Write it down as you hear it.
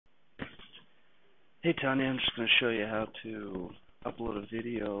Hey Tanya, I'm just going to show you how to upload a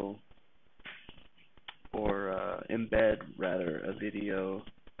video or embed rather a video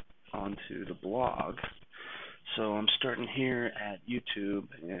onto the blog. So I'm starting here at YouTube,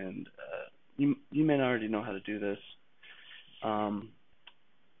 and you may already know how to do this. I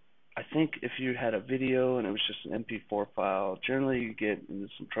think if you had a video and it was just an MP4 file, generally you get into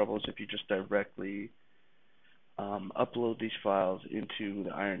some troubles if you just directly upload these files into the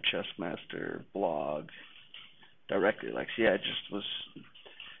Iron Chess Master blog directly. Like, see, I just was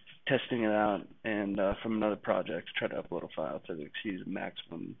testing it out, and from another project, tried to upload a file to exceed the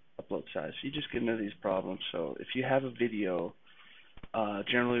maximum upload size. So you just get into these problems. So if you have a video,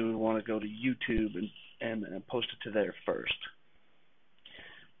 generally we want to go to YouTube and post it to there first.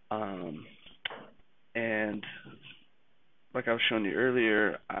 And like I was showing you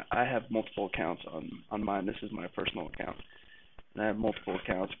earlier, I have multiple accounts on mine. This is my personal account, and I have multiple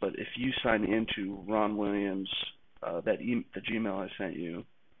accounts. But if you sign into Ron Williams, the Gmail I sent you,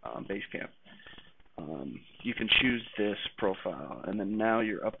 Basecamp, you can choose this profile, and then now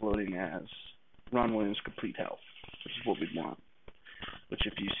you're uploading as Ron Williams Complete Health, which is what we want. Which,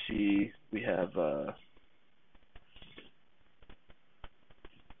 if you see, we have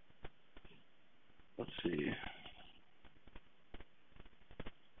let's see.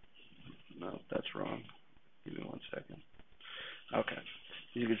 No, that's wrong. Give me 1 second. Okay.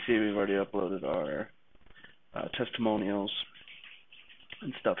 As you can see, we've already uploaded our testimonials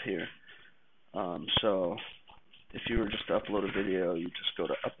and stuff here. So if you were just to upload a video, you just go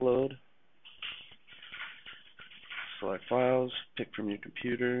to Upload, select Files, pick from your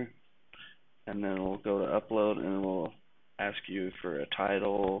computer, and then we'll go to Upload, and we'll ask you for a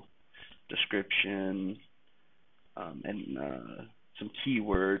title, description, and some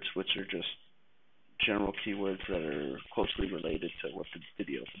keywords, which are just general keywords that are closely related to what the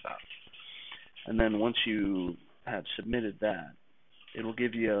video is about. And then once you have submitted that, it will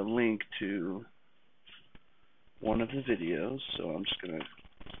give you a link to one of the videos. So I'm just gonna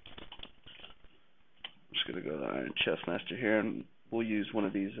go to Iron Chess Master here, and we'll use one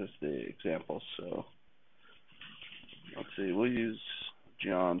of these as the example. So let's see, we'll use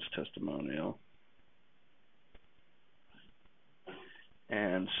John's testimonial.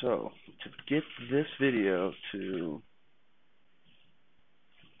 And so to get this video to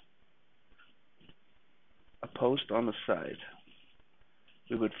a post on the site,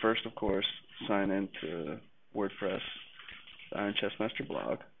 we would first, of course, sign into WordPress, the Iron Chess Master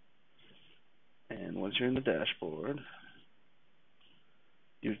blog. And once you're in the dashboard,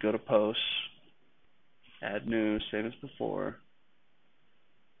 you would go to Posts, Add New, same as before,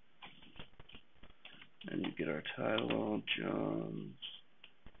 and you get our title, John's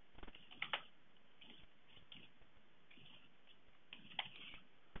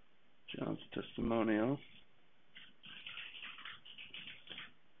testimonial.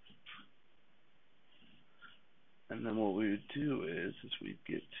 And then what we would do is we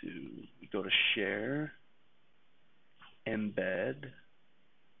go to Share, Embed,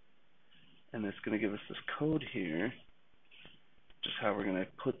 and it's going to give us this code here, just how we're going to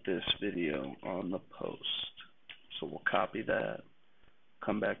put this video on the post. So we'll copy that,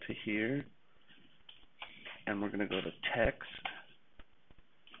 come back to here, and we're going to go to Text.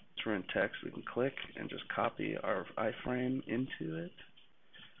 So we're in Text, we can click and just copy our iframe into it.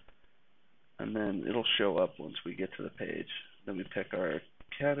 And then it'll show up once we get to the page. Then we pick our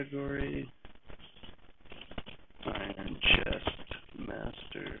category, Iron Chess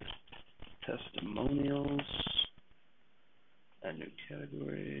Master Testimonials, add new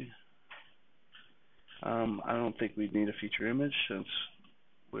category. I don't think we need a feature image since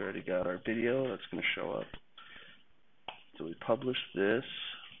we already got our video. That's going to show up. So we publish this,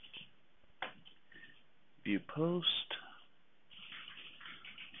 view post.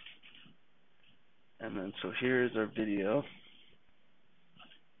 And then, so here's our video.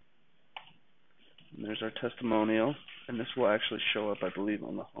 And there's our testimonial. And this will actually show up, I believe,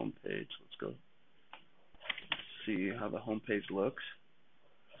 on the home page. Let's go see how the home page looks.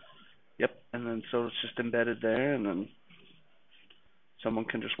 Yep. And then, so it's just embedded there. And then someone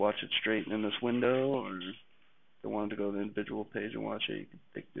can just watch it straight in this window. Or if they wanted to go to the individual page and watch it,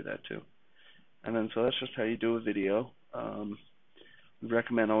 they can do that too. And then, so that's just how you do a video. We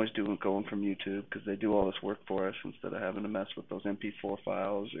recommend always going from YouTube, because they do all this work for us instead of having to mess with those MP4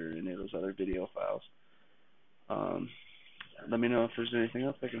 files or any of those other video files. Let me know if there's anything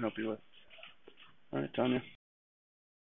else I can help you with. All right, Tanya.